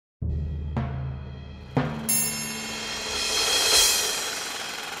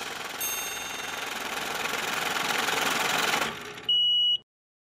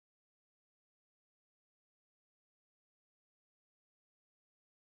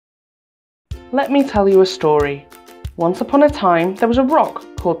Let me tell you a story. Once upon a time, there was a rock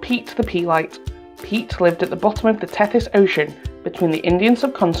called Pete the Peelite. Pete lived at the bottom of the Tethys Ocean, between the Indian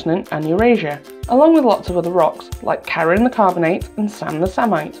subcontinent and Eurasia, along with lots of other rocks like Charon the Carbonate and Sam the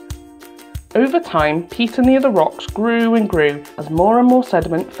Samite. Over time, Pete and the other rocks grew and grew as more and more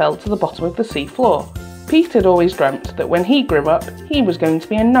sediment fell to the bottom of the sea floor. Pete had always dreamt that when he grew up, he was going to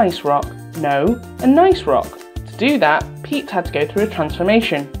be a nice rock. No, a nice rock. To do that, Pete had to go through a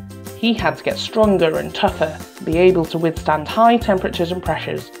transformation. He had to get stronger and tougher, to be able to withstand high temperatures and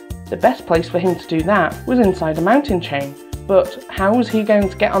pressures. The best place for him to do that was inside a mountain chain. But how was he going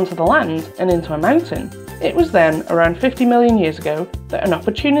to get onto the land and into a mountain? It was then, around 50 million years ago, that an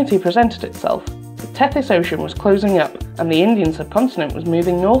opportunity presented itself. The Tethys Ocean was closing up and the Indian subcontinent was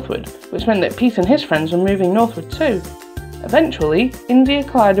moving northward, which meant that Pete and his friends were moving northward too. Eventually, India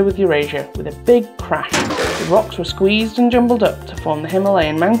collided with Eurasia with a big crash. The rocks were squeezed and jumbled up to form the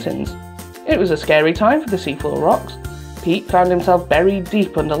Himalayan mountains. It was a scary time for the seafloor rocks. Pete found himself buried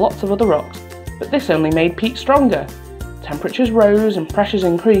deep under lots of other rocks, but this only made Pete stronger. Temperatures rose and pressures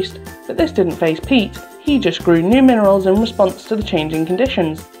increased, but this didn't faze Pete. He just grew new minerals in response to the changing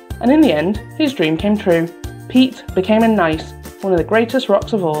conditions. And in the end, his dream came true. Pete became a gneiss, one of the greatest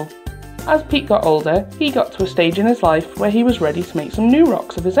rocks of all. As Pete got older, he got to a stage in his life where he was ready to make some new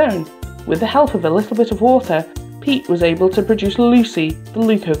rocks of his own. With the help of a little bit of water, Pete was able to produce Lucy, the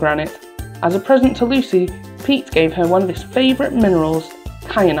leucogranite. As a present to Lucy, Pete gave her one of his favourite minerals,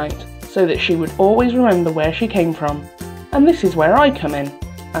 kyanite, so that she would always remember where she came from. And this is where I come in.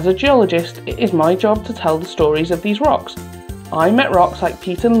 As a geologist, it is my job to tell the stories of these rocks. I met rocks like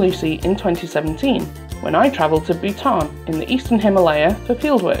Pete and Lucy in 2017, when I travelled to Bhutan in the eastern Himalaya for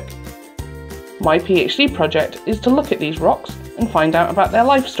fieldwork. My PhD project is to look at these rocks and find out about their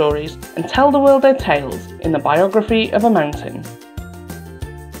life stories and tell the world their tales in the Biography of a Mountain.